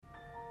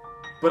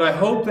But I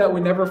hope that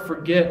we never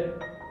forget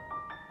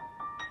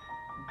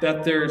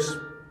that there's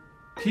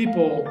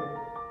people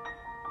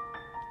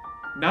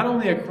not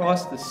only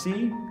across the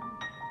sea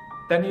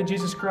that need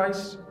Jesus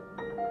Christ,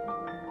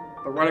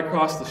 but right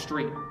across the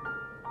street.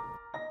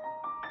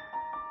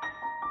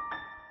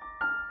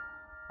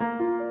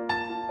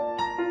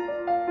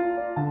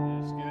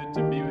 It's good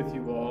to be with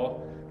you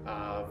all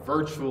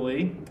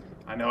virtually.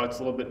 I know it's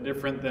a little bit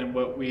different than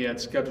what we had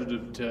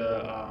scheduled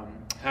to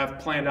have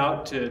planned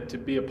out to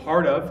be a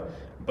part of,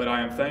 but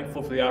I am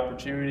thankful for the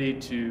opportunity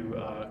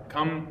to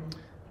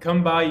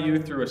come by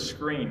you through a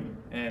screen.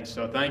 And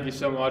so thank you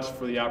so much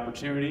for the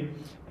opportunity.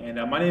 And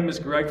my name is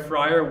Greg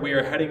Fryer. We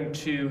are heading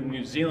to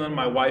New Zealand,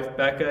 my wife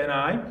Becca and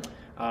I.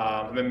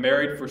 I've been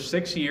married for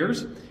 6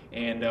 years,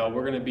 and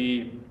we're going to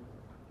be,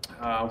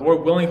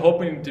 Lord willing,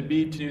 hoping to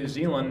be to New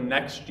Zealand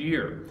next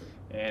year.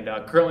 And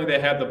currently they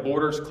have the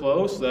borders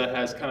closed, so that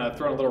has kind of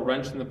thrown a little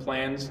wrench in the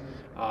plans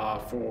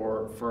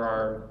for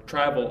our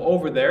travel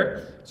over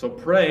there. So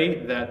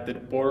pray that the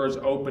borders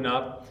open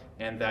up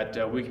and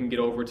that we can get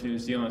over to New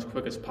Zealand as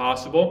quick as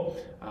possible.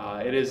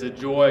 It is a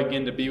joy,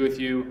 again, to be with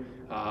you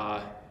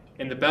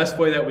in the best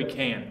way that we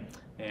can.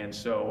 And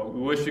so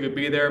we wish we could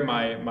be there.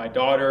 My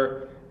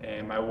daughter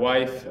and my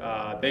wife,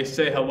 they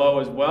say hello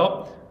as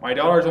well. My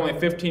daughter is only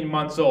 15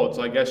 months old,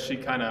 so I guess she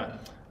kind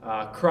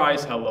of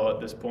cries hello at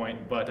this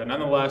point. But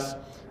nonetheless,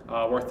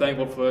 we're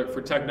thankful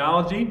for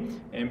technology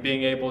and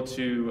being able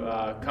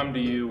to come to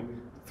you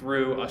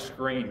through a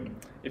screen.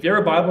 If you have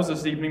your Bibles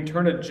this evening,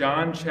 turn to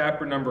John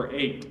chapter number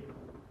 8.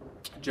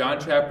 John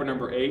chapter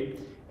number 8.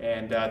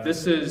 And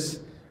this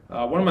is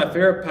one of my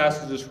favorite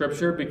passages of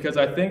Scripture, because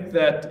I think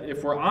that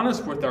if we're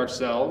honest with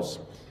ourselves,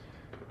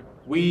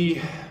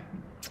 we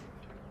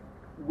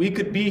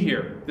could be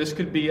here. This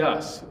could be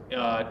us,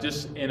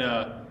 just in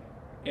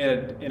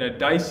a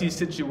dicey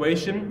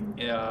situation,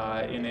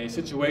 in a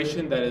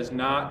situation that is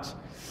not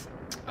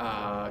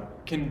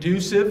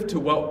conducive to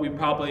what we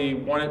probably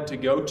want it to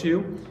go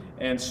to.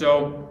 And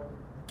so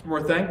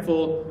we're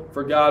thankful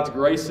for God's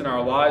grace in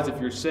our lives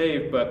if you're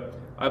saved, but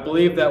I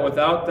believe that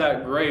without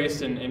that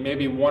grace and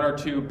maybe one or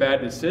two bad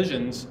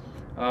decisions,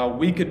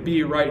 we could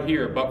be right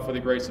here, but for the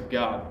grace of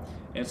God.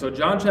 And so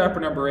John chapter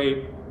number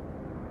 8,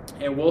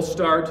 and we'll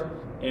start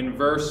in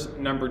verse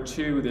number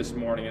 2 this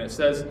morning. And it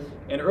says,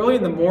 "And early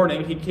in the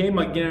morning he came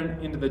again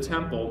into the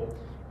temple,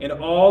 and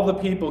all the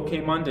people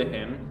came unto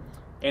him,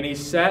 and he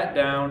sat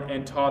down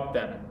and taught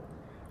them.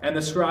 And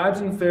the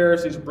scribes and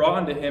Pharisees brought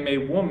unto him a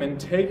woman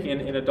taken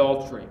in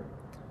adultery.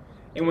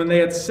 And when they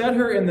had set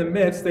her in the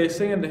midst, they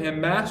say unto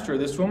him, Master,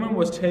 this woman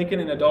was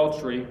taken in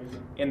adultery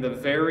in the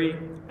very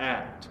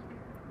act.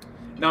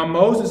 Now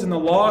Moses in the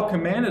law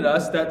commanded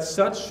us that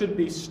such should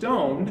be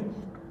stoned,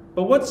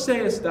 but what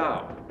sayest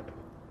thou?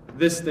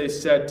 This they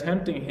said,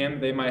 tempting him,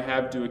 they might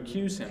have to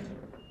accuse him.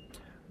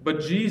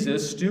 But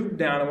Jesus stooped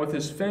down and with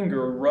his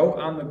finger wrote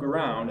on the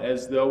ground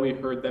as though he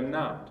heard them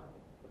not.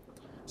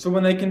 So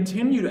when they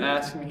continued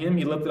asking him,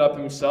 he lifted up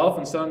himself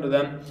and said unto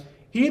them,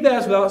 He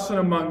that is without sin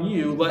among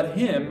you, let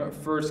him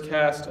first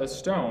cast a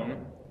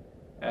stone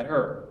at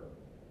her.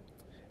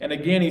 And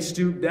again he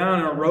stooped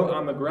down and wrote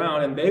on the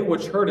ground, and they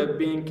which heard it,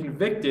 being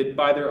convicted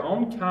by their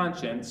own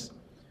conscience,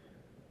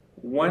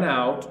 went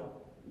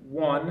out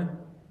one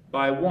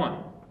by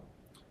one,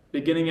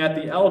 beginning at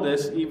the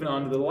eldest even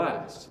unto the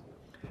last.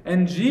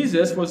 And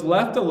Jesus was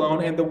left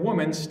alone, and the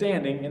woman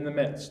standing in the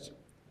midst.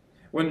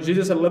 When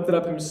Jesus had lifted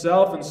up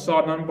himself and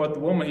saw none but the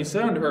woman, he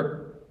said unto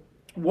her,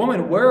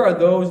 Woman, where are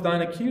those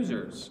thine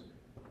accusers?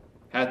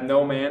 Hath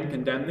no man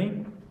condemned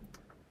thee?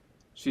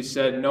 She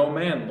said, No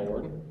man,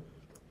 Lord.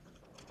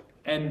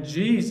 And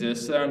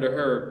Jesus said unto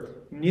her,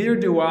 Neither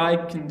do I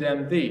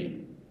condemn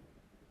thee.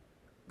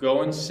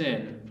 Go and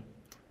sin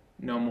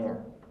no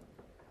more.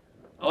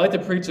 I like to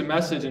preach a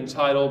message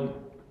entitled,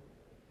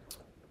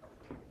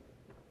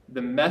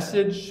 The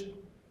Message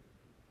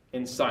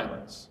in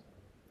Silence.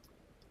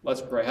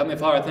 Let's pray. Heavenly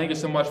Father, I thank you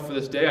so much for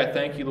this day. I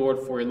thank you, Lord,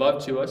 for your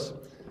love to us.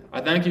 I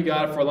thank you,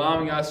 God, for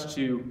allowing us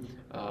to,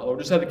 Lord,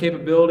 just have the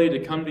capability to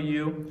come to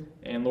you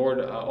and, Lord,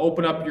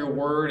 open up your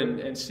word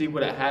and see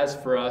what it has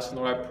for us. And,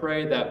 Lord, I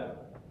pray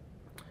that,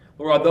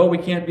 Lord, although we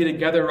can't be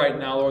together right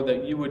now, Lord,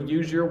 that you would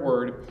use your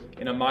word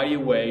in a mighty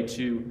way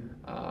to,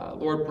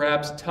 Lord,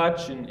 perhaps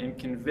touch and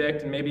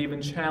convict and maybe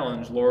even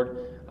challenge,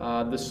 Lord,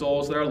 the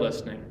souls that are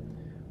listening.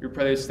 We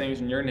pray these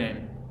things in your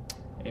name.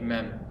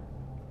 Amen.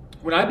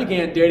 When I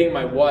began dating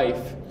my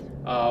wife,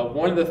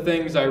 one of the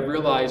things I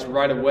realized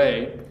right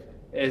away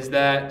is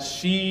that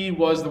she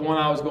was the one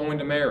I was going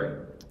to marry.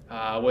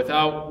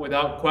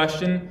 Without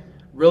question,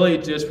 really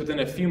just within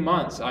a few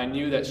months, I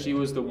knew that she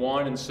was the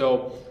one. And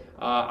so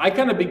I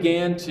kind of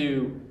began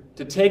to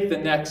take the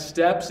next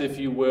steps, if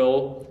you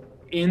will,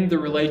 in the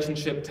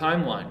relationship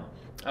timeline.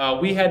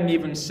 We hadn't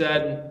even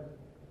said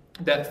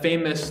that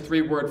famous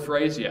 3-word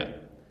phrase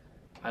yet,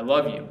 I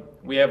love you.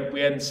 We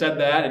hadn't said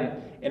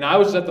that, and I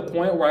was at the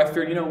point where I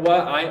figured, you know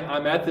what,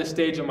 I'm at this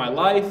stage of my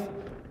life.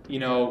 You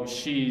know,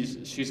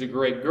 she's a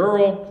great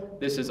girl.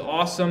 This is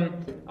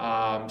awesome.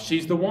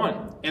 She's the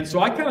one. And so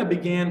I kind of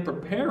began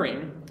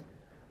preparing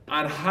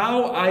on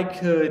how I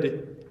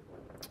could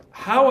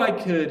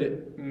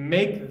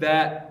make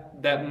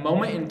that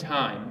moment in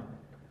time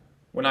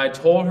when I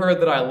told her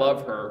that I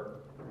love her,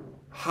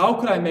 how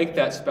could I make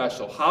that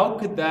special? How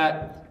could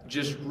that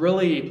just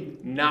really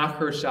knock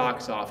her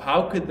socks off?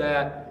 How could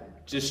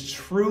that just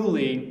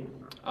truly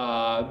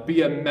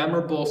be a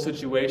memorable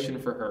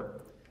situation for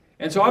her?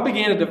 And so I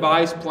began to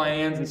devise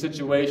plans and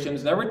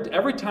situations. And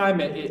every time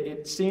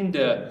it seemed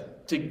to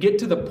get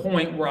to the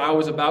point where I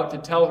was about to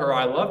tell her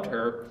I loved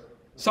her,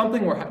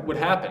 something would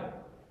happen.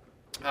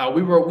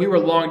 We were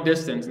long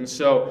distance, and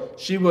so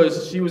she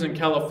was in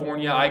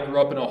California. I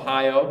grew up in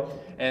Ohio,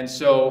 and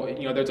so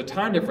there's a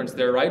time difference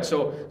there, right?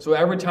 So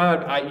every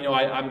time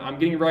I'm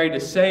getting ready to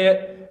say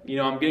it,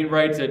 I'm getting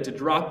ready to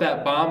drop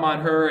that bomb on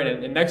her,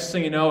 and next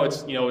thing you know,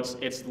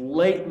 it's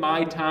late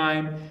my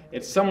time,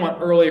 it's somewhat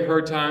early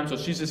her time, so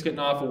she's just getting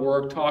off of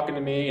work talking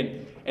to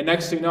me, and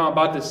next thing you know, I'm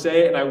about to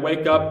say it, and I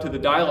wake up to the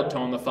dial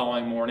tone the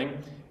following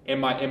morning. And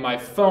my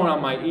phone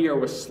on my ear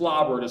was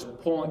slobber just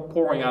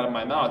pouring out of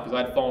my mouth because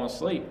I'd fallen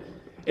asleep.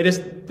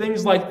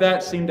 Things like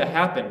that seemed to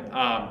happen.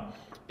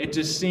 It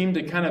just seemed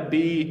to kind of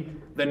be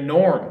the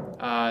norm.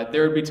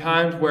 There would be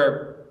times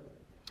where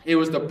it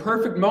was the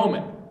perfect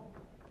moment,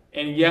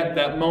 and yet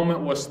that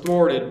moment was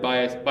thwarted by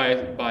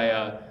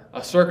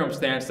a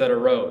circumstance that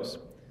arose.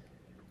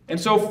 And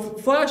so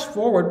flash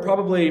forward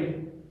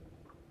probably,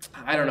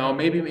 I don't know,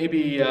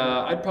 maybe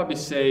I'd probably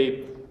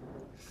say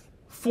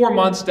 4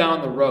 months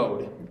down the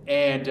road.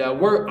 And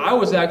I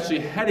was actually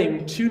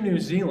heading to New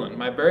Zealand,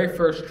 my very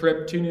first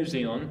trip to New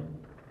Zealand.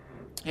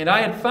 And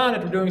I had found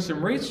after doing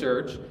some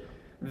research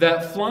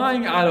that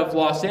flying out of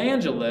Los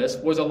Angeles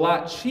was a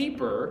lot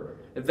cheaper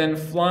than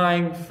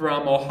flying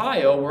from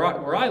Ohio,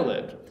 where I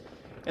lived.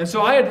 And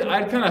so I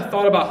had kind of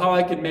thought about how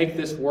I could make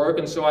this work.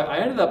 And so I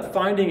ended up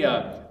finding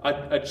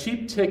a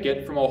cheap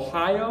ticket from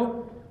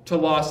Ohio to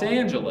Los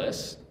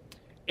Angeles,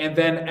 and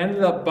then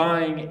ended up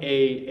buying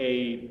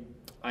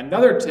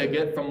another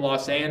ticket from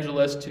Los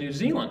Angeles to New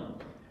Zealand.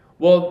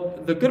 Well,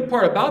 the good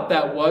part about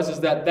that is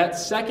that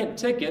second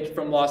ticket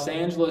from Los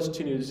Angeles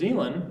to New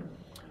Zealand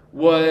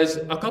was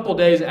a couple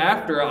days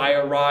after I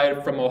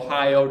arrived from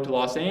Ohio to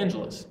Los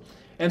Angeles.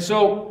 And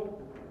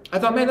so I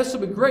thought, man, this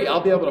will be great.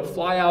 I'll be able to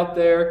fly out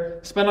there,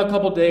 spend a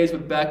couple days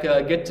with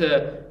Becca, get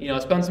to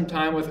spend some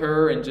time with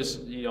her and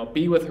just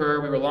be with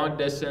her. We were long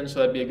distance,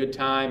 so that'd be a good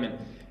time.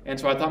 And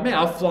so I thought, man,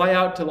 I'll fly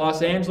out to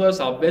Los Angeles,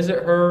 I'll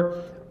visit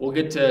her, we'll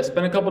get to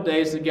spend a couple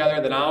days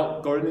together, then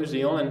I'll go to New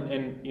Zealand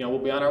and we'll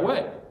be on our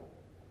way.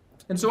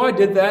 And so I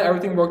did that.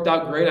 Everything worked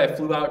out great. I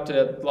flew out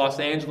to Los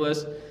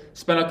Angeles,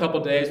 spent a couple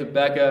days with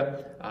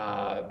Becca,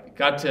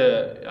 got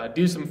to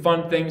do some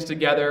fun things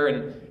together,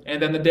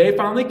 and then the day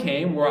finally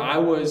came where I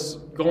was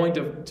going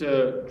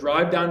to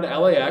drive down to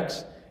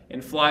LAX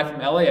and fly from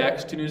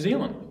LAX to New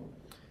Zealand.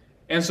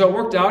 And so it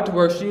worked out to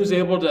where she was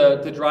able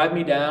to drive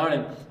me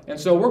down, and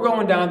so we're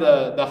going down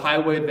the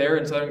highway there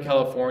in Southern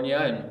California,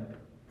 and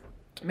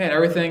man,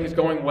 everything's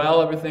going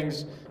well.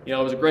 Everything's, it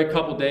was a great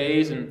couple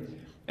days. And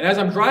as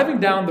I'm driving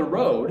down the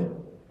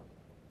road,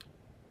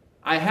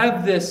 I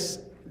have this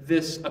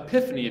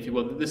epiphany, if you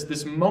will,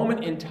 this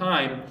moment in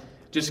time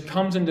just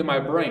comes into my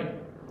brain.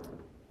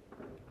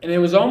 And it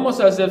was almost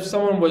as if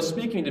someone was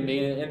speaking to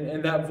me,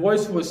 and that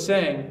voice was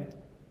saying,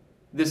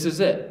 this is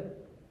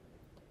it.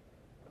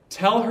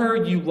 Tell her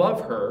you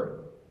love her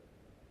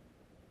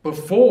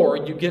before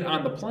you get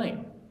on the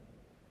plane.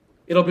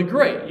 It'll be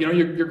great.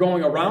 You're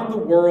going around the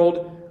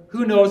world.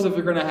 Who knows if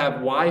you're going to have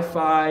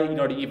Wi-Fi,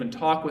 to even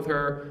talk with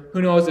her.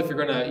 Who knows if you're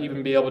going to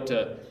even be able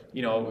to,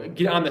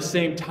 get on the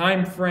same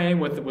time frame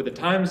with the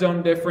time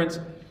zone difference.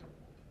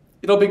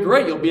 It'll be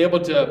great. You'll be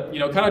able to,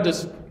 kind of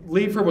just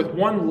leave her with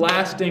one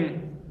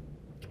lasting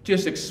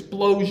just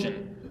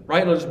explosion,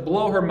 right? It'll just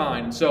blow her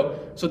mind. And so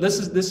this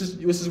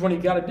is when you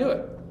got to do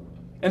it.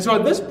 And so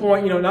at this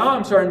point, now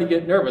I'm starting to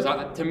get nervous.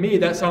 To me,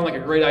 that sounded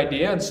like a great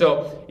idea. And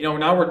so,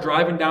 now we're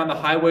driving down the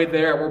highway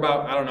there. We're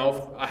about,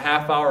 a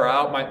half hour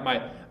out.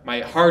 My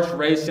heart's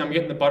racing. I'm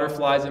getting the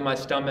butterflies in my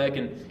stomach.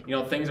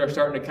 And, things are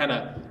starting to kind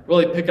of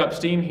really pick up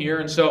steam here.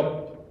 And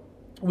so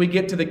we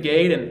get to the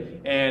gate,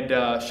 and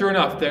sure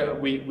enough,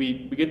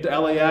 we get to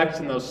LAX,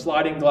 and those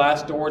sliding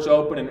glass doors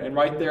open, and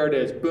right there it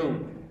is.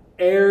 Boom.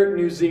 Air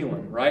New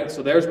Zealand, right?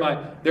 So there's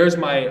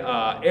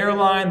my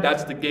airline.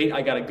 That's the gate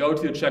I got to go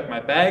to check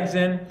my bags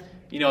in.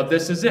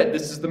 This is it.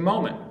 This is the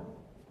moment.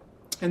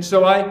 And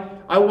so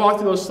I walk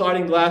through those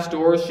sliding glass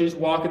doors. She's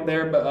walking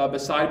there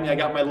beside me. I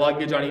got my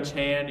luggage on each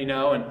hand,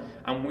 and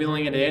I'm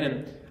wheeling it in.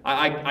 And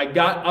I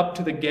got up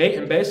to the gate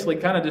and basically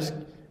kind of just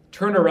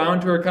turned around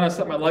to her, kind of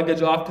set my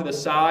luggage off to the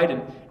side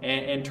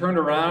and turned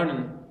around.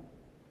 And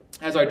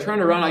as I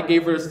turned around, I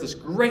gave her this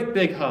great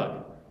big hug.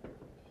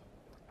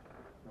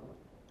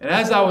 And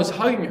as I was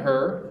hugging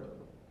her,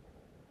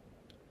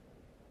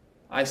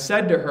 I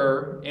said to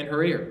her in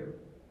her ear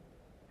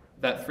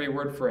that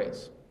 3-word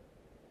phrase,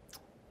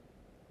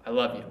 I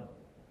love you.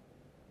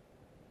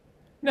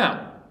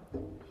 Now,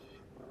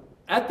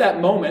 at that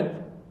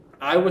moment,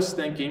 I was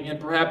thinking, and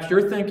perhaps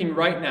you're thinking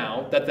right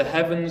now, that the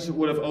heavens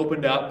would have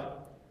opened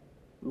up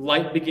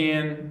light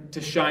began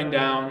to shine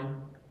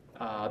down.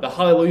 The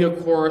Hallelujah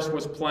chorus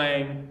was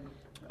playing.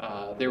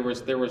 There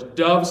was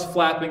doves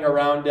flapping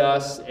around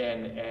us,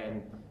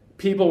 and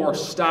people were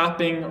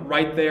stopping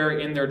right there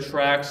in their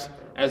tracks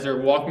as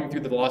they're walking through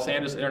the Los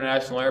Angeles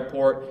International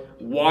Airport,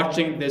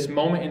 watching this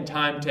moment in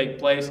time take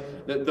place.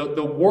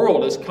 The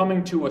world is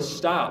coming to a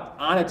stop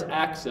on its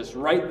axis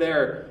right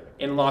there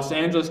in Los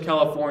Angeles,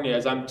 California,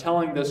 as I'm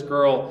telling this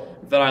girl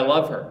that I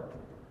love her.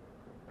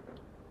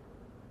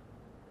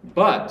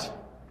 But,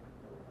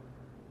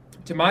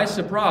 to my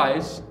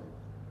surprise,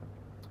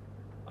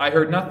 I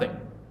heard nothing.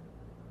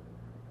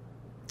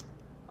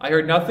 I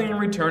heard nothing in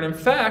return. In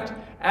fact,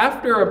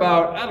 after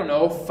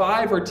about,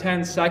 5 or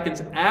 10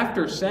 seconds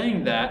after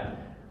saying that,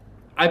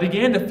 I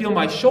began to feel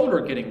my shoulder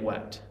getting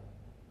wet.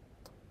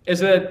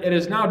 It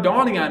is now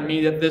dawning on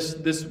me that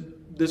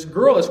this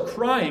girl is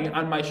crying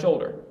on my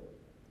shoulder.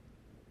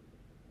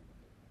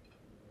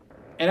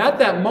 And at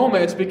that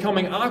moment, it's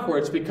becoming awkward.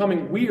 It's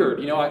becoming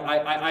weird.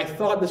 I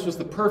thought this was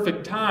the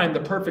perfect time, the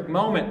perfect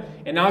moment,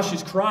 and now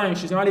she's crying.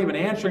 She's not even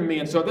answering me.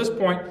 And so at this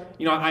point,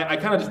 I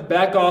kind of just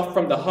back off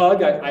from the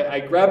hug. I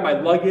grab my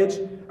luggage.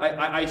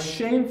 I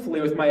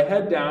shamefully, with my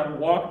head down,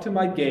 walk to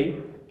my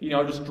gate,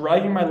 just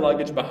dragging my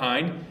luggage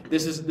behind.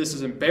 This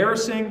is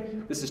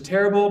embarrassing. This is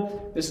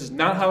terrible. This is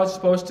not how it's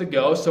supposed to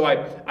go. So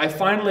I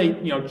finally,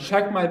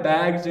 check my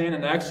bags in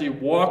and actually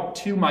walk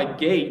to my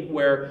gate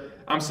where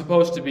I'm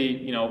supposed to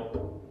be,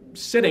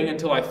 sitting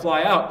until I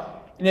fly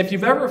out. And if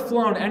you've ever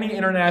flown any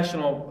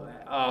international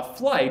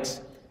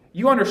flights,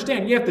 you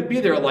understand you have to be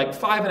there like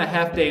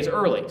 5.5 days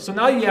early. So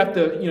now you have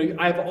to,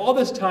 I have all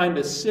this time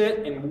to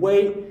sit and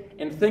wait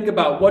and think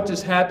about what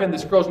just happened.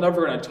 This girl's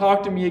never going to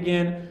talk to me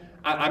again.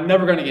 I'm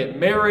never going to get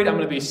married. I'm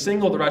going to be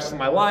single the rest of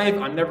my life.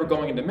 I'm never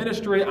going into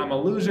ministry. I'm a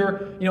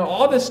loser.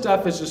 All this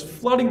stuff is just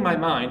flooding my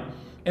mind.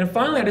 And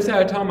finally, I just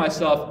had to tell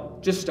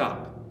myself, just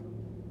stop.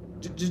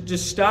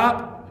 Just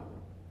stop.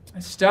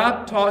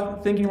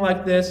 Stop thinking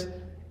like this.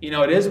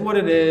 It is what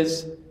it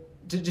is.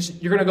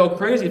 You're going to go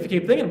crazy if you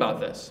keep thinking about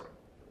this.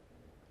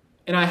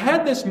 And I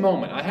had this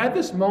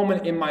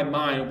moment in my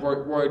mind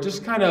where it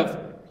just kind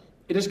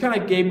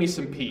of gave me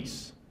some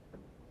peace.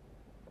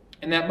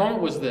 And that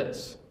moment was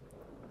this.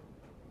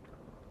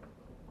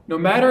 No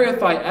matter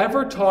if I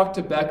ever talk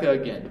to Becca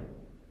again,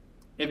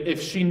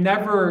 if she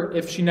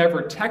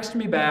never texts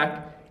me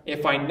back,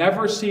 if I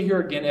never see her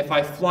again, if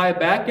I fly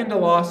back into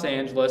Los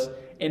Angeles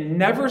and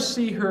never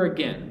see her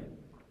again,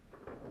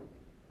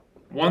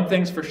 one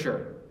thing's for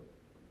sure.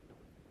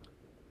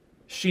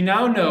 She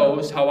now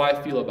knows how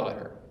I feel about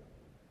her.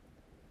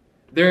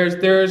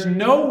 There's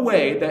no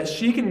way that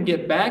she can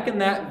get back in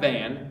that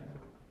van,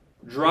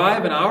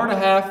 drive an hour and a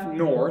half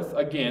north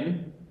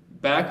again,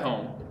 back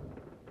home,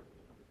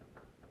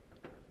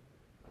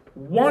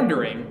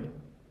 wondering,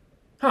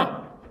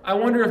 I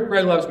wonder if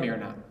Greg loves me or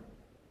not.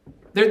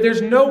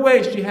 There's no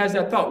way she has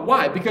that thought.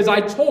 Why? Because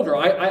I told her.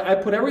 I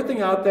put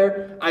everything out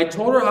there. I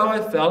told her how I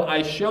felt.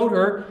 I showed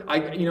her.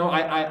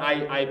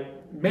 I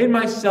made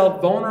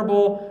myself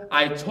vulnerable.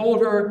 I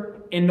told her,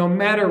 and no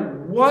matter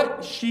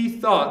what she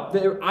thought,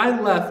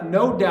 I left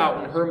no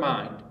doubt in her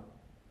mind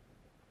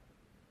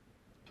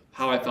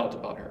how I felt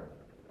about her.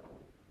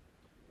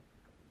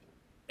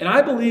 And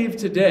I believe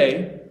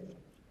today,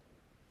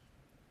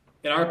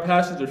 in our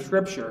passage of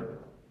Scripture,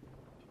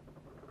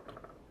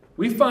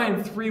 we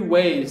find 3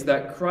 ways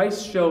that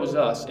Christ shows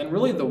us, and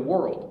really the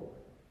world,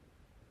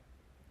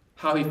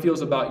 how he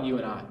feels about you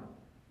and I.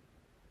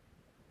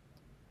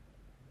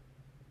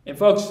 And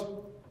folks,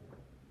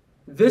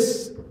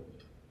 this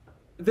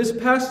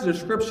passage of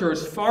Scripture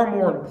is far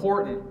more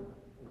important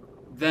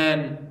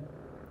than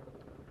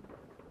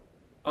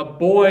a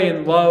boy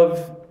in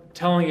love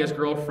telling his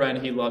girlfriend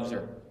he loves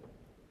her.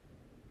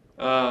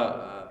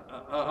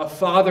 A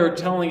father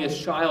telling his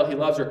child he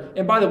loves her.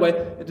 And by the way,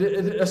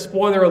 a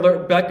spoiler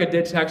alert, Becca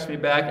did text me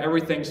back.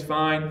 Everything's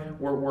fine.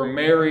 We're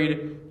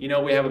married.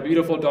 We have a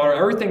beautiful daughter.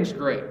 Everything's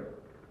great.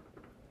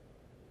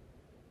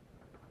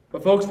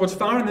 But folks, what's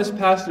found in this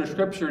passage of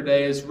Scripture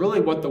today is really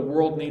what the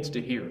world needs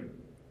to hear.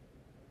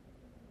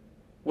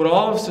 What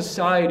all of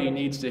society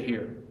needs to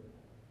hear.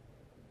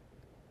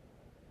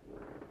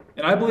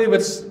 And I believe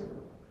it's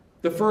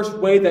the first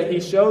way that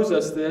he shows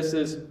us this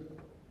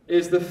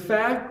is the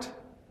fact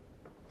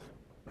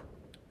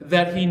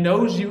that he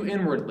knows you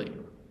inwardly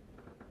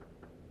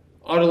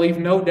ought to leave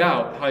no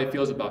doubt how he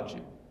feels about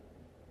you.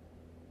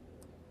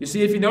 You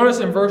see, if you notice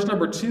in verse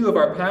number 2 of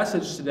our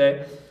passage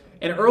today,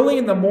 and early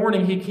in the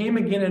morning he came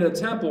again into the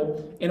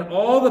temple, and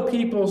all the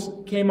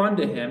people came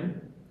unto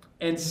him,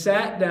 and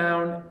sat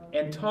down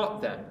and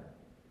taught them.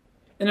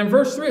 And in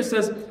verse 3 it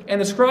says, and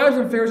the scribes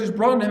and Pharisees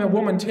brought unto him a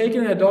woman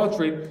taken in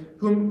adultery,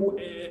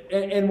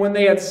 and when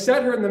they had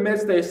set her in the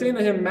midst, they said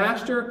to him,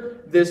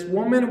 Master, this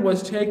woman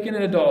was taken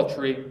in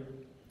adultery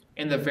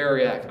in the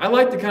very act. I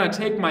like to kind of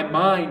take my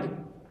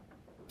mind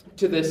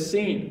to this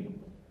scene.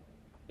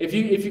 If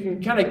you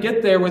can kind of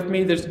get there with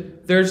me,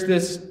 there's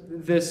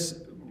this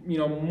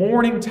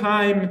morning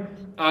time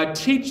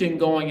teaching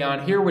going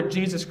on here with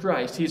Jesus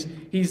Christ.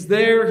 He's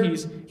there.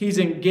 He's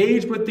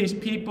engaged with these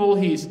people.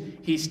 He's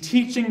he's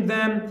teaching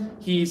them.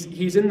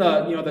 He's in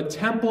the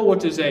temple,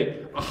 which is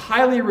a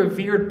highly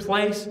revered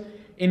place.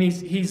 And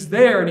he's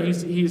there, and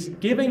he's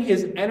giving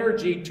his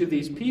energy to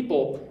these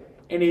people,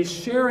 and he's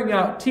sharing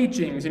out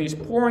teachings, and he's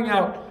pouring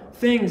out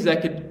things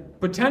that could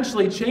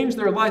potentially change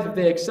their life if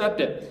they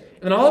accept it.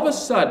 And then all of a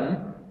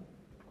sudden,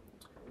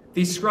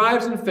 these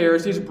scribes and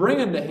Pharisees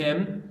bring unto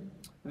him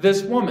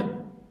this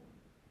woman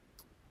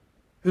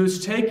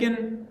who's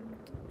taken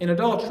in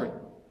adultery.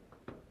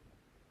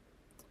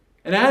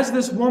 And as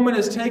this woman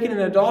is taken in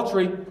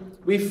adultery,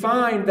 we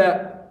find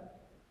that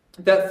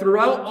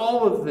throughout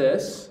all of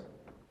this,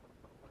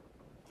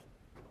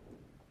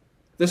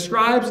 the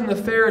scribes and the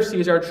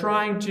Pharisees are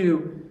trying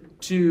to,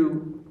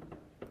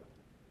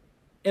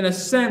 in a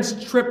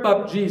sense, trip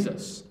up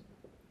Jesus.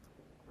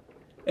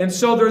 And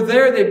so they're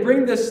there, they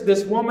bring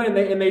this woman,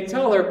 and they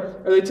tell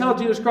her, or they tell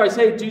Jesus Christ,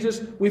 hey,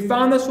 Jesus, we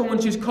found this woman,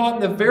 she's caught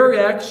in the very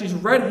act, she's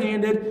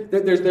red-handed,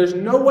 there's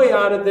no way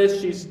out of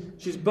this,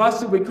 she's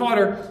busted, we caught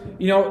her,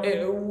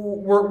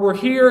 we're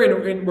here,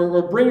 and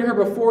we're bringing her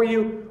before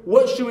you,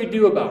 what should we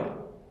do about it?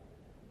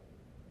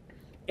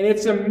 And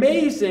it's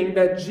amazing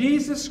that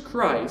Jesus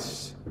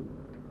Christ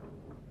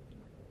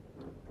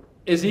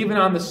is even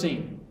on the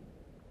scene.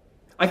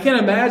 I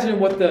can't imagine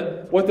what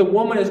the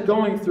woman is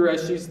going through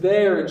as she's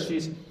there,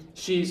 and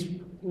she's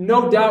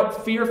no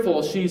doubt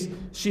fearful.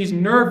 She's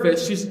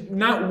nervous. She's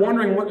not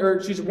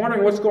wondering she's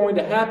wondering what's going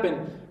to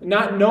happen,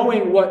 not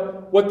knowing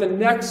what the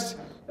next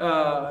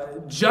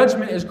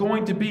judgment is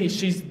going to be.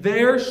 She's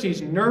there.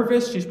 She's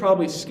nervous. She's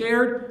probably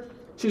scared.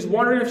 She's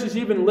wondering if she's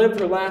even lived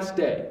her last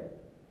day.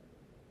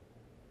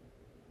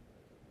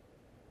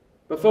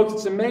 But folks,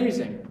 it's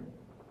amazing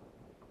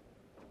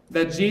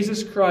that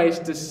Jesus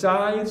Christ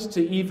decides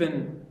to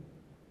even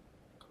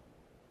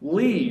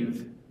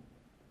leave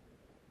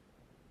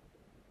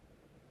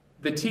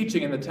the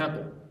teaching in the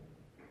temple.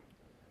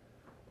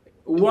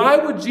 Why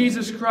would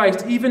Jesus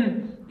Christ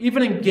even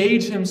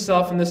engage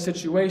himself in this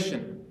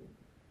situation?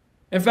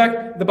 In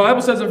fact, the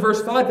Bible says in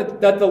verse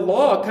 5 that the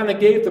law kind of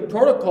gave the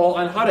protocol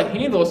on how to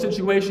handle a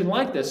situation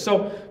like this.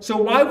 So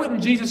why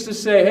wouldn't Jesus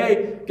just say,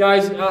 hey,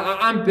 guys,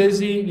 I'm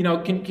busy.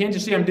 Can't you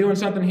see I'm doing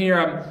something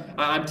here?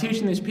 I'm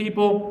teaching these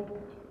people.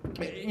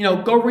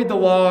 Go read the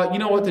law. You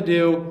know what to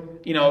do.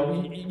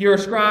 You're a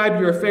scribe.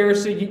 You're a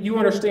Pharisee. You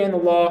understand the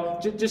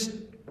law. Just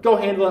go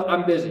handle it.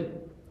 I'm busy.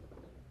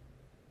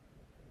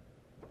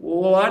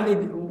 Well,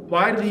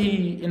 why did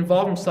he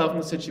involve himself in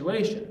the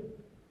situation?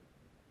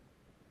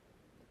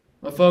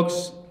 Well,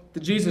 folks, to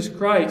Jesus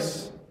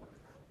Christ,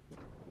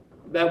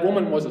 that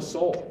woman was a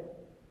soul.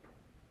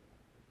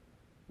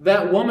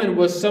 That woman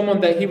was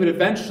someone that he would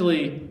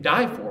eventually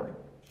die for.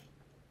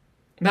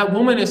 That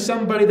woman is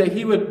somebody that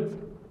he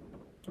would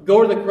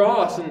go to the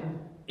cross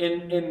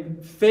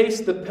and face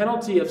the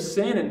penalty of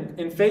sin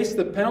and face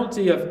the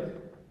penalty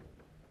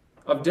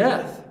of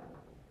death.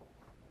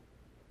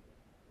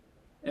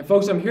 And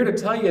folks, I'm here to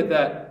tell you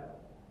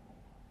that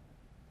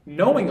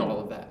knowing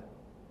all of that,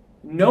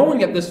 knowing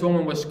that this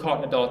woman was caught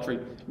in adultery,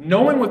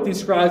 knowing what these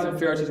scribes and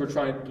Pharisees were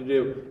trying to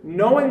do,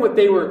 knowing what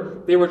they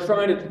were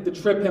trying to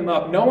trip him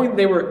up, knowing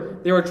they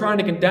were trying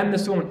to condemn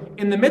this woman,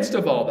 in the midst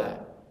of all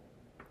that,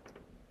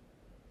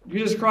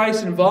 Jesus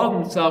Christ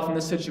involved himself in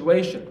this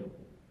situation.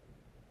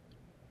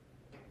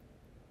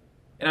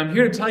 And I'm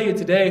here to tell you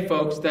today,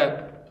 folks,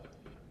 that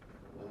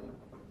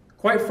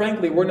quite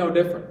frankly, we're no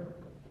different.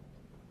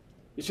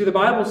 You see, the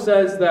Bible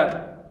says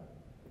that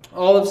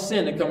all have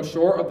sinned and come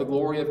short of the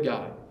glory of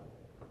God.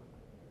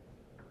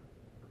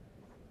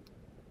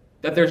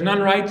 That there's none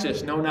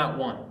righteous, no, not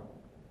one.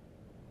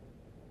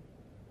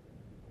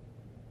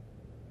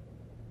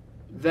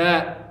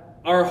 That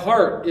our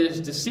heart is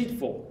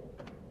deceitful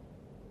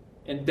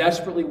and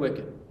desperately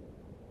wicked.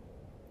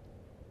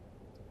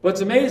 But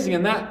it's amazing,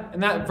 in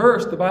that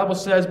verse, the Bible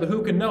says, but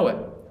who can know it?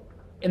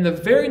 In the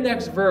very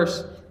next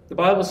verse, the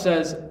Bible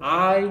says,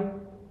 I,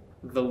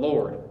 the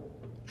Lord,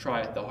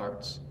 trieth the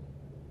hearts.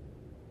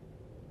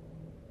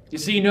 You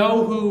see,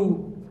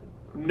 who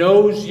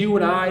knows you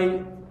and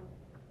I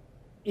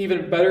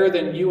even better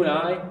than you and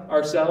I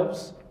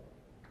ourselves?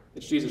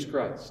 It's Jesus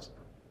Christ.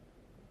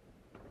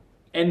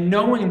 And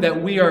knowing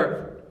that we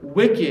are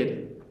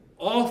wicked,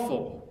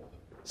 awful,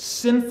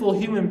 sinful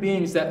human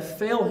beings that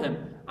fail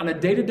him on a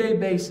day-to-day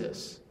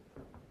basis,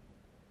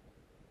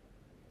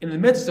 in the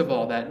midst of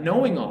all that,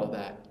 knowing all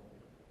that,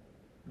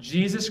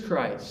 Jesus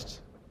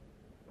Christ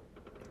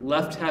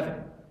left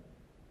heaven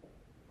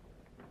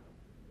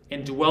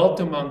and dwelt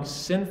among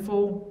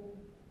sinful,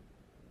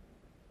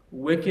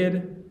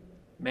 wicked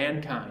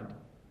mankind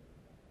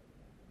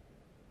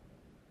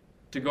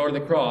to go to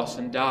the cross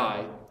and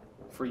die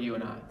for you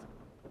and I.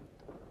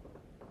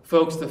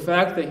 Folks, the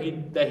fact that he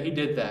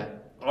did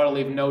that ought to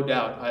leave no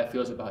doubt how he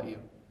feels about you.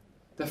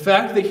 The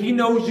fact that he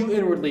knows you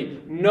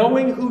inwardly,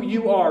 knowing who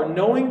you are,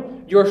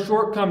 knowing your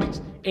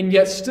shortcomings, and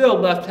yet still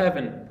left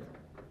heaven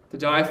to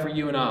die for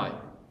you and I,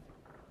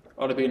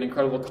 ought to be an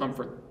incredible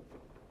comfort.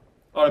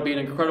 Ought to be an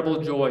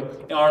incredible joy.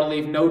 And ought to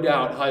leave no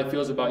doubt how he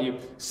feels about you.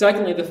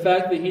 Secondly, the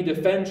fact that he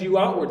defends you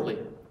outwardly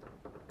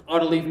ought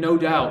to leave no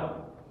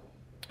doubt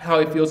how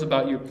he feels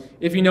about you.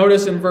 If you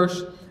notice in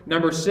verse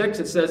number 6,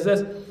 it says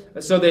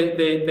this. So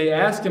they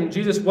ask him,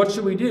 Jesus, what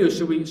should we do?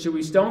 Should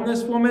we stone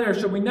this woman or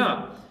should we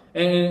not?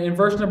 And in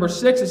verse number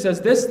 6, it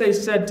says, this they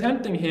said,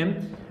 tempting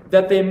him,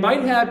 that they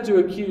might have to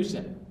accuse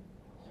him.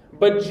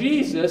 But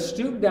Jesus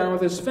stooped down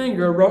with his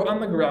finger, wrote on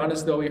the ground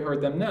as though he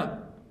heard them not.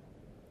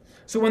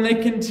 So when they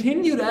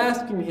continued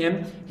asking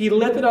him, he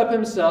lifted up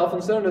himself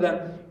and said unto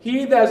them,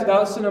 he that is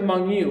without sin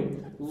among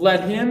you,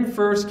 let him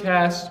first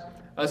cast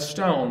a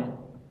stone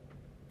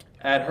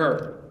at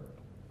her.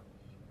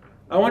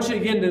 I want you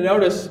again to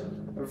notice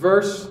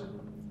verse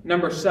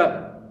number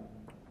 7.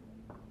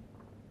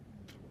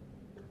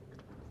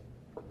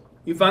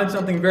 You find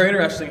something very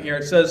interesting here.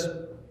 It says,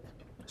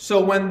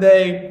 so when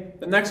the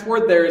next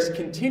word there is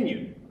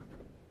continued.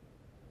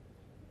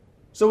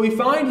 So we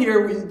find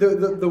here,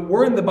 the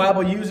word in the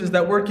Bible uses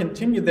that word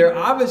continued there.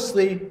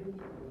 Obviously,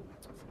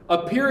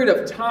 a period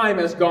of time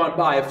has gone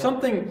by. If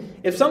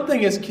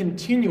something is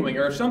continuing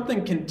or if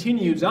something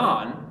continues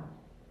on,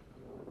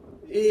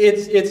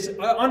 it's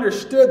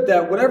understood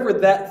that whatever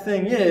that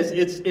thing is,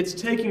 it's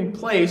taking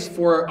place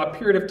for a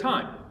period of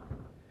time.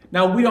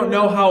 Now, we don't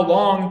know how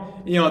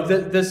long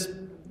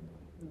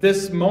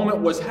this moment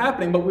was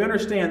happening, but we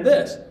understand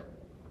this,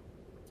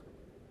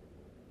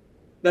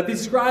 that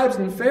these scribes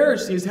and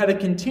Pharisees had to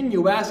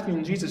continue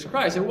asking Jesus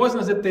Christ. It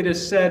wasn't as if they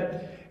just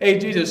said, hey,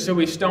 Jesus, should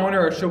we stone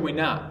her or should we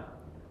not?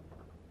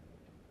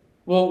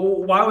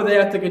 Well, why would they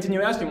have to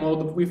continue asking? Well,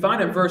 we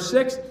find in verse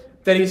 6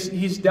 that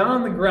he's down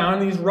on the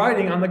ground and he's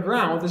writing on the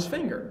ground with his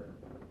finger.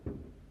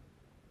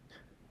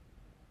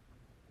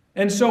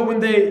 And so when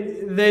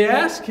they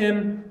ask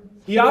him,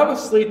 he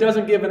obviously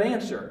doesn't give an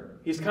answer.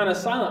 He's kind of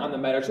silent on the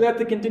matter. So they have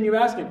to continue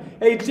asking,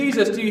 hey,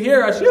 Jesus, do you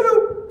hear us?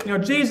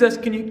 Jesus,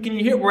 can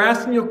you hear? We're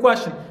asking you a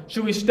question.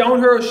 Should we stone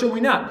her or should we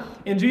not?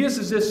 And Jesus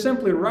is just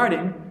simply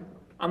writing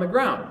on the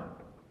ground.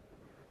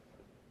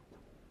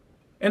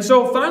 And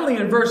so finally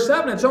in verse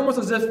 7, it's almost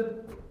as if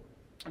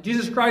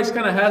Jesus Christ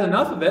kind of has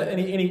enough of it, and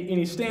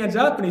he stands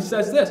up and he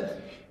says this,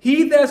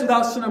 he that is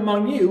without sin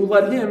among you,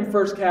 let him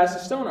first cast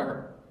a stone at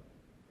her.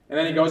 And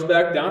then he goes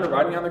back down to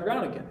writing on the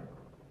ground again.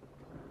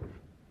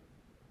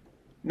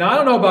 Now, I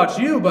don't know about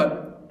you,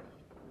 but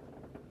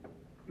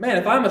man,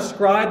 if I'm a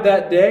scribe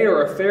that day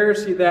or a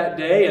Pharisee that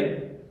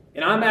day,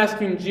 and I'm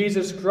asking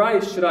Jesus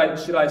Christ, should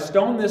I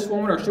stone this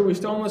woman, or should we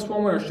stone this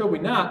woman, or should we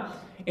not?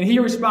 And he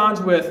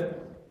responds with,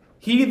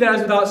 he that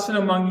is without sin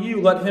among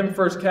you, let him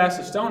first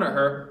cast a stone at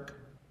her.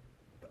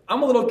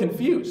 I'm a little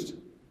confused.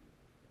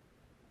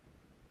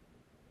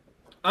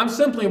 I'm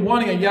simply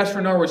wanting a yes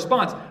or no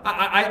response.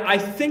 I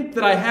think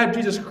that I have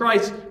Jesus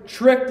Christ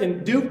tricked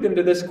and duped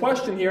into this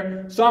question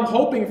here, so I'm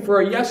hoping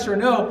for a yes or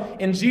no.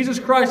 And Jesus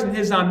Christ in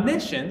his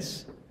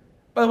omniscience,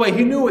 by the way,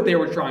 he knew what they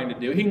were trying to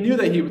do. He knew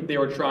that they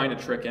were trying to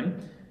trick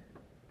him.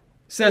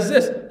 Says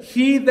this,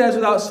 he that is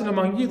without sin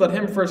among you, let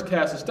him first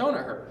cast a stone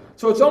at her.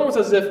 So it's almost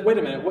as if, wait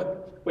a minute, what?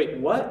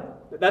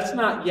 That's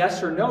not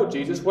yes or no,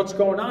 Jesus. What's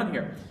going on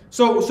here?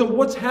 So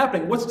what's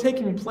happening? What's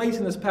taking place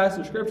in this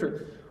passage of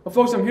Scripture? Well,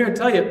 folks, I'm here to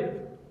tell you,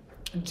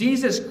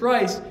 Jesus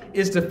Christ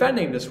is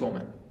defending this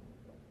woman.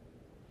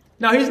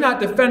 Now, he's not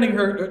defending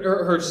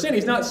her sin.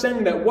 He's not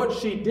saying that what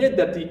she did,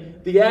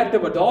 that the act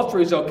of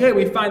adultery is okay.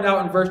 We find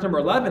out in verse number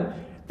 11,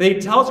 they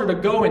tells her to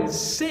go and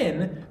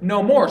sin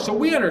no more. So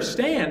we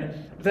understand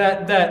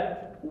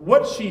that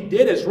what she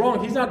did is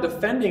wrong. He's not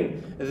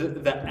defending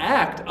the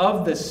act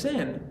of the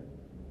sin.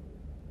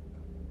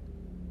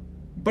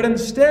 But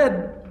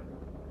instead,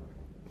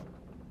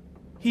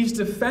 he's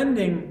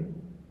defending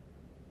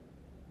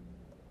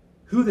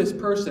who this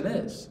person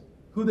is,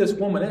 who this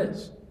woman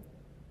is.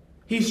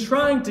 He's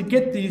trying to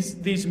get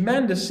these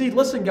men to see,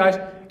 listen guys,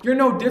 you're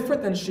no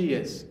different than she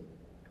is.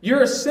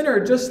 You're a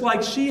sinner just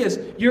like she is.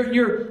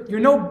 You're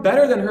no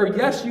better than her.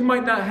 Yes, you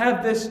might not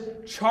have this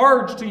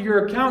charge to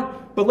your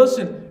account, but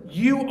listen,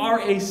 you are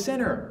a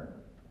sinner.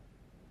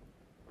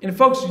 And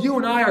folks, you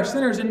and I are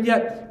sinners, and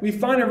yet we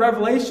find in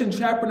Revelation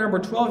chapter number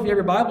 12, if you have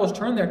your Bibles,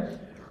 turn there.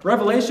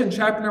 Revelation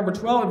chapter number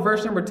 12 and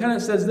verse number 10, it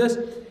says this,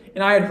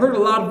 and I had heard a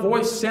loud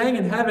voice saying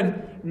in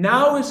heaven,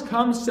 now is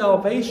come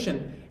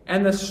salvation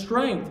and the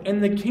strength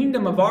and the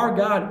kingdom of our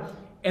God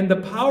and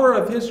the power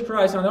of his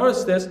Christ. Now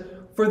notice this,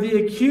 for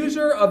the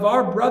accuser of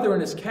our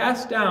brethren is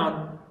cast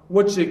down,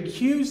 which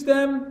accused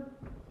them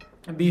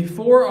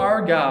before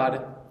our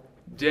God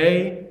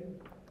day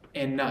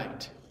and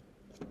night.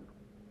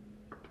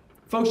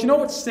 Folks, you know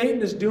what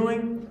Satan is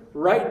doing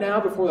right now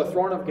before the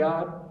throne of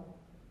God?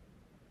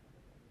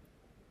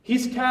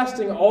 He's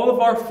casting all of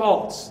our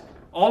faults,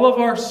 all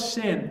of our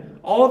sin,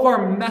 all of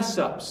our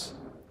mess-ups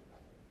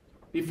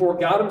before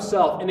God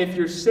himself. And if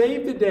you're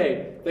saved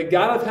today, the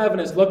God of heaven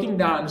is looking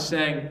down and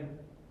saying,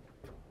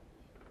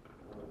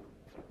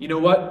 you know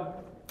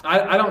what?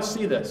 I don't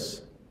see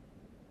this.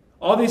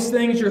 All these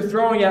things you're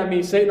throwing at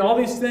me, Satan, all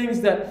these things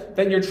that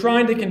you're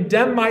trying to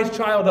condemn my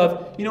child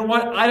of, you know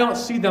what? I don't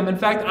see them. In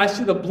fact, I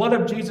see the blood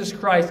of Jesus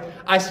Christ.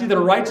 I see the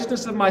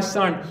righteousness of my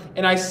Son.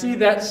 And I see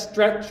that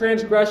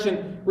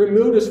transgression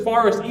removed as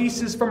far as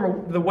east is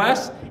from the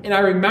west, and I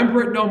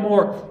remember it no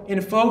more.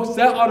 And folks,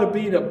 that ought to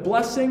be a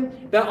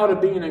blessing. That ought to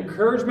be an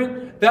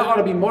encouragement. That ought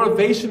to be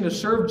motivation to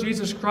serve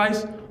Jesus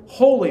Christ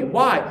wholly.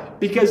 Why?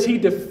 Because He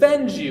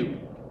defends you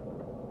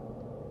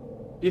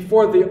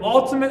before the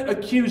ultimate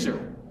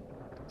accuser,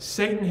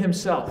 Satan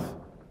himself.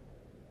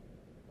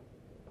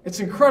 It's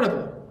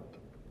incredible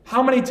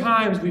how many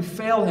times we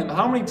fail Him,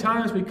 how many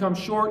times we come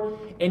short,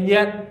 and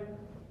yet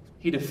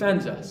He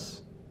defends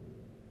us.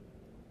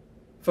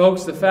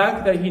 Folks, the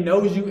fact that He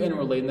knows you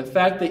inwardly and the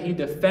fact that He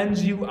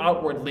defends you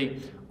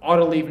outwardly ought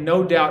to leave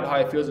no doubt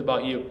how He feels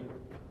about you.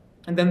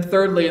 And then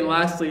thirdly and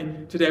lastly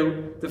today,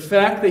 the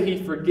fact that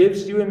He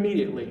forgives you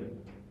immediately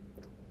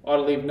ought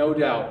to leave no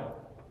doubt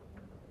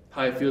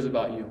how He feels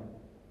about you.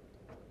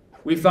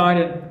 We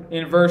find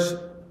in verse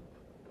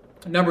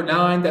number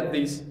 9 that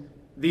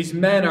these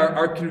men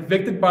are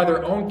convicted by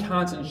their own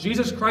conscience.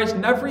 Jesus Christ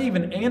never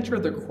even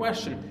answered their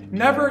question,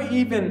 never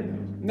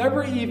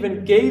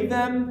even gave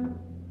them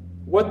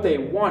what they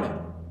wanted.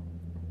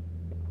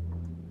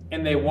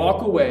 And they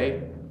walk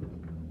away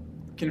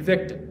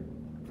convicted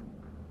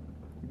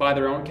by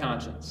their own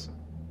conscience.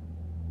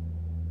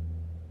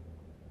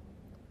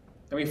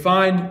 And we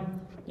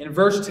find in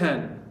verse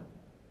 10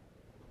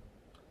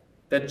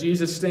 that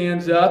Jesus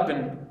stands up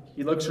and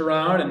He looks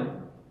around, and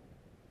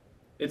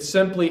it's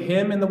simply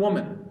Him and the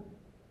woman.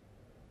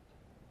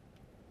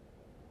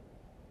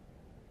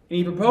 And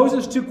He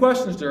proposes two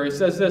questions to her. He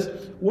says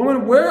this,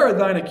 "Woman, where are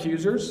thine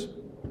accusers?"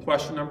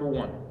 Question number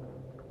 1.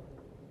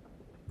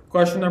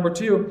 Question number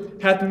 2,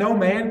 "Hath no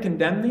man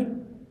condemned thee?"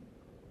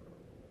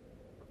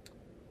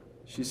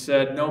 She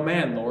said, "No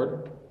man,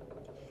 Lord."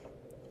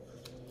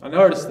 Now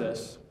notice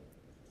this.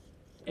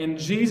 And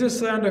Jesus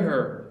said unto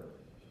her,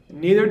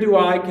 "Neither do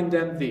I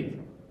condemn thee.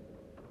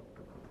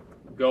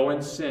 Go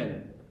and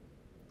sin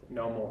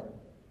no more."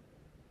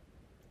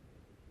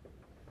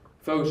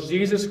 Folks,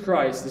 Jesus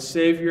Christ, the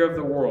Savior of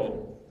the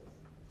world,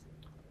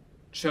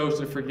 chose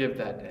to forgive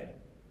that day.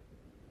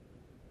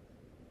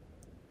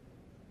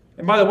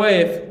 And by the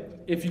way,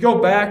 if you go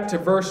back to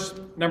verse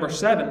number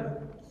 7,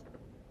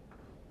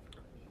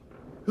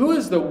 who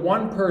is the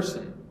one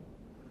person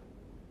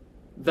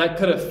that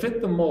could have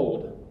fit the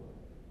mold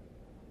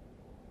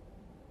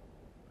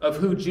of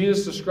who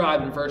Jesus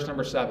described in verse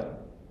number 7?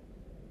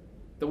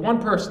 The one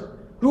person.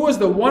 Who was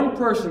the one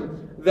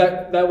person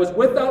that was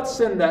without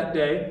sin that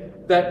day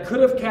that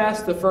could have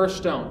cast the first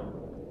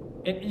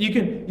stone? And you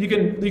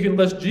can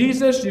list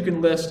Jesus, you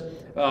can list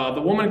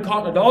the woman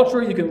caught in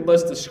adultery, you can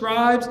list the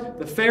scribes,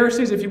 the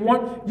Pharisees if you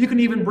want. You can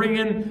even bring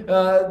in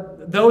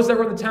those that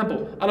were in the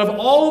temple. Out of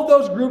all of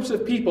those groups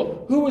of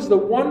people, who was the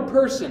one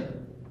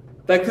person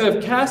that could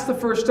have cast the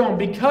first stone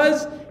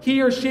because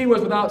he or she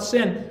was without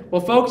sin?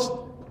 Well, folks,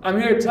 I'm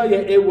here to tell you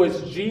it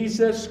was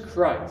Jesus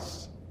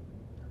Christ.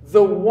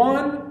 The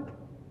one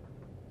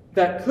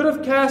that could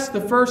have cast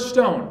the first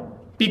stone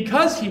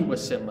because He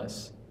was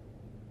sinless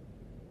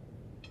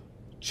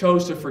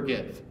chose to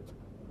forgive.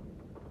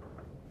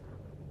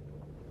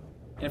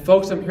 And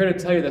folks, I'm here to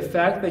tell you the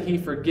fact that He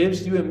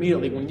forgives you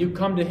immediately when you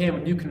come to Him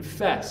and you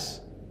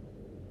confess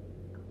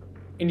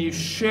and you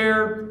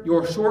share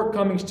your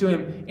shortcomings to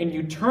Him and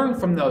you turn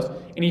from those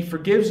and He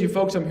forgives you,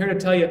 folks, I'm here to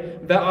tell you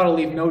that ought to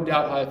leave no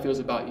doubt how He feels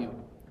about you.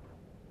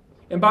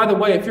 And by the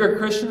way, if you're a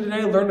Christian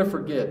today, learn to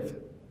forgive.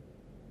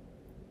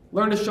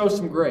 Learn to show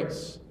some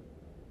grace.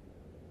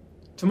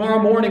 Tomorrow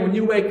morning when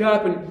you wake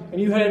up and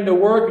you head into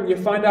work and you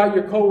find out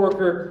your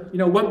coworker,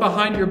 went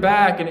behind your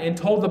back and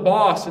told the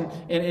boss and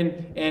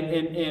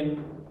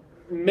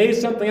made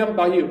something up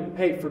about you,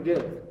 hey,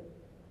 forgive.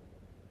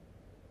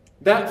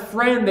 That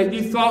friend that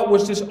you thought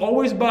was just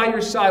always by your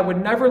side,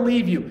 would never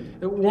leave you,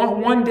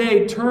 one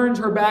day turns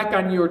her back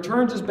on you or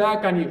turns his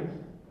back on you,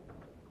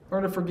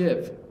 learn to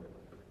forgive.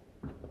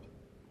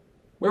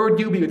 Where would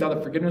you be without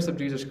the forgiveness of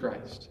Jesus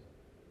Christ?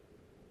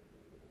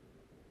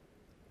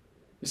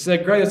 You say,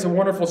 great, that's a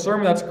wonderful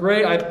sermon. That's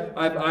great. I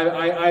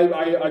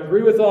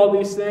agree with all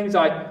these things.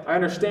 I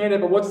understand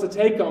it, but what's the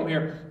take home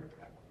here?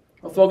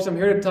 Well, folks, I'm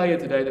here to tell you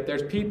today that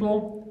there's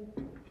people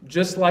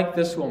just like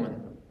this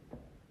woman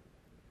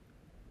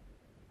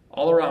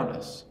all around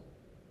us.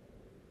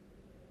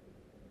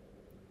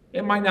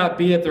 It might not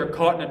be that they're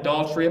caught in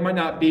adultery. It might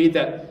not be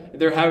that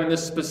they're having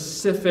this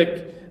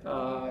specific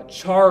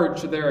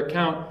charge to their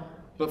account.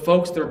 But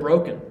folks, they're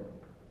broken.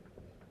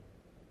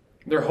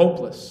 They're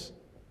hopeless.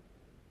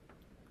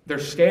 They're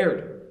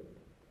scared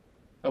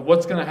of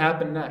what's going to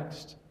happen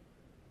next.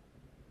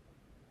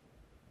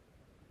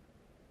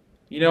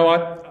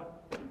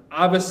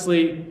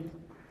 Obviously,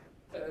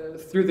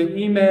 through the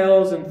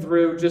emails and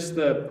through just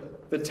the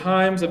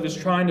times of just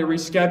trying to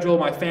reschedule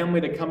my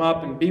family to come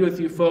up and be with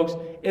you folks,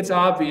 it's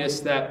obvious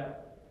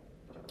that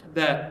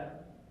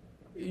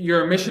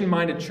you're a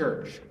mission-minded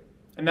church.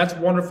 And that's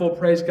wonderful,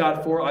 praise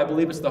God for. I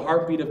believe it's the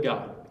heartbeat of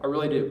God. I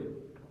really do.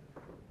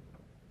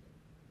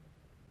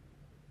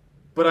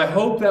 But I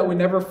hope that we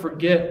never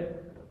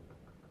forget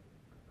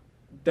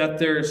that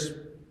there's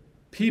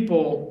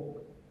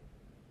people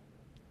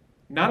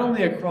not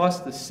only across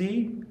the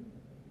sea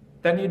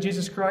that need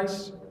Jesus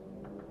Christ,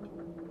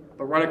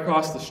 but right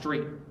across the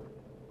street.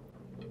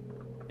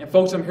 And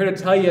folks, I'm here to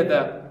tell you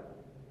that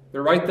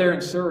they're right there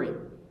in Surrey.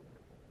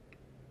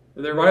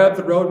 They're right up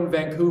the road in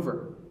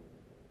Vancouver.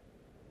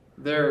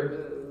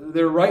 They're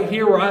right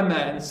here where I'm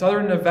at in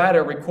southern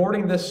Nevada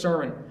recording this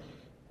sermon.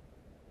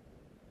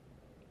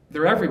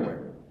 They're everywhere.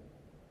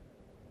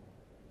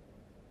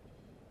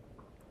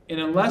 And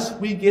unless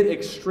we get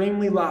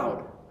extremely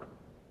loud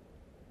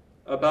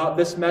about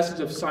this message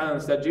of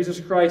silence that Jesus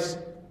Christ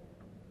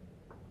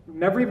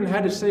never even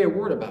had to say a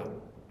word about,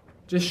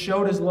 just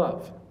showed his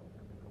love,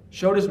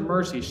 showed his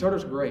mercy, showed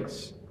his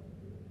grace,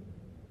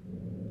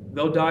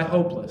 they'll die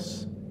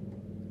hopeless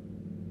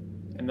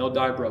and they'll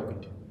die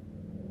broken.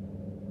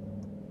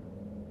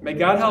 May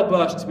God help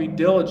us to be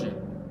diligent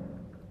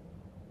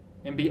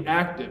and be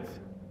active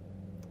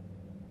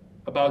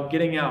about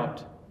getting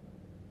out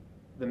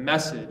the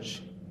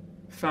message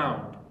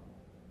found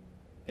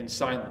in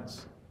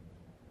silence.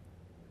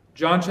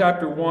 John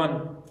chapter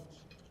 1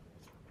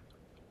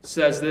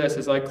 says this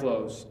as I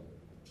close.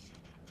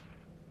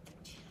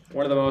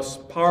 One of the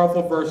most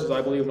powerful verses,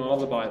 I believe, in all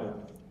the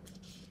Bible.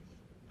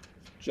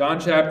 John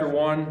chapter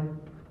 1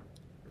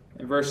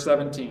 and verse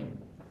 17.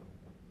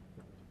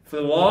 For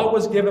the law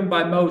was given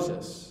by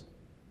Moses,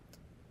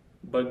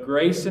 but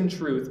grace and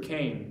truth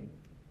came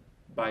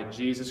by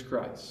Jesus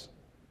Christ.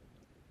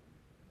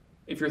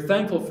 If you're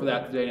thankful for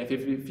that today, and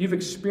if you've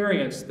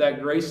experienced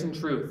that grace and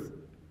truth,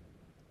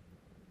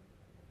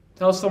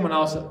 tell someone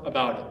else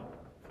about it.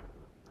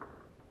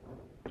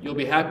 You'll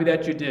be happy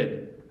that you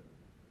did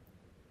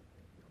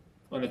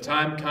when the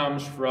time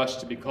comes for us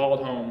to be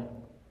called home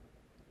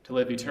to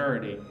live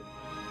eternity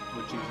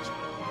with Jesus Christ.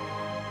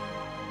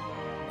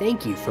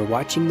 Thank you for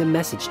watching the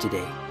message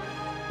today.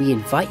 We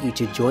invite you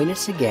to join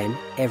us again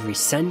every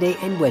Sunday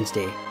and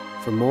Wednesday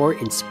for more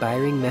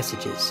inspiring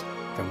messages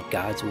from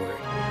God's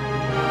Word.